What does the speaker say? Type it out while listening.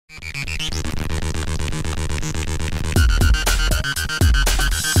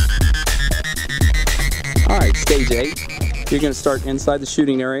Stage 8. You're going to start inside the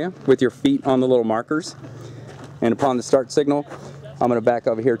shooting area with your feet on the little markers. And upon the start signal, I'm going to back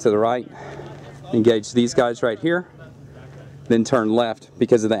over here to the right, engage these guys right here, then turn left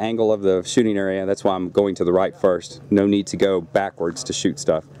because of the angle of the shooting area. That's why I'm going to the right first. No need to go backwards to shoot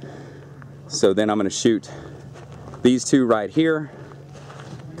stuff. So then I'm going to shoot these two right here,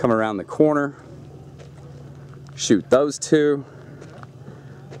 come around the corner, shoot those two,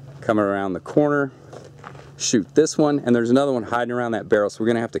 come around the corner, shoot this one, and there's another one hiding around that barrel, so we're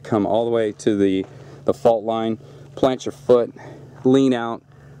going to have to come all the way to the fault line, plant your foot, lean out.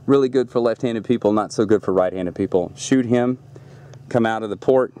 Really good for left-handed people, not so good for right-handed people. Shoot him, come out of the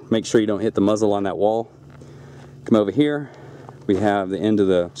port, make sure you don't hit the muzzle on that wall. Come over here, we have the end of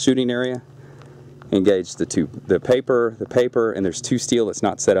the shooting area. Engage the paper, and there's two steel that's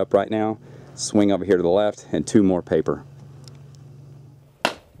not set up right now. Swing over here to the left, and two more paper.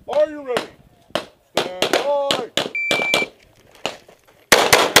 Are you ready? Stand by!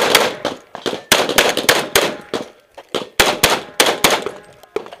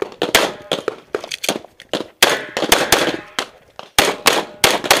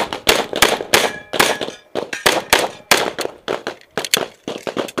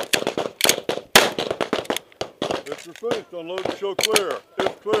 If you're finished, unload the show clear.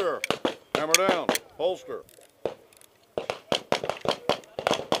 It's clear. Hammer down. Holster.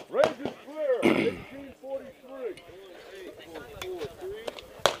 Range is clear. 1843.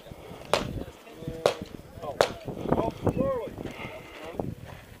 Alpha Charlie.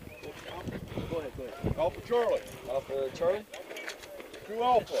 Go ahead. Alpha Charlie. Alpha Charlie. 2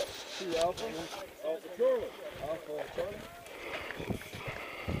 Alpha. 2 Alpha. Alpha Charlie. Alpha Charlie.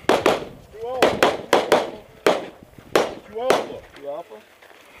 2 Alpha. 2 Alpha. 2 Alpha.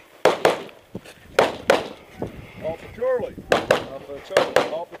 Alpha Charlie. Alpha Charlie.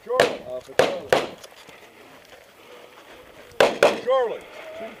 Alpha Charlie. Alpha Charlie. Charlie.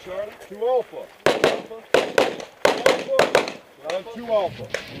 2 Charlie. 2 Alpha. Alpha. 2 Alpha. And 2 Alpha.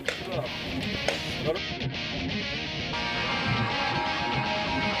 2 Alpha.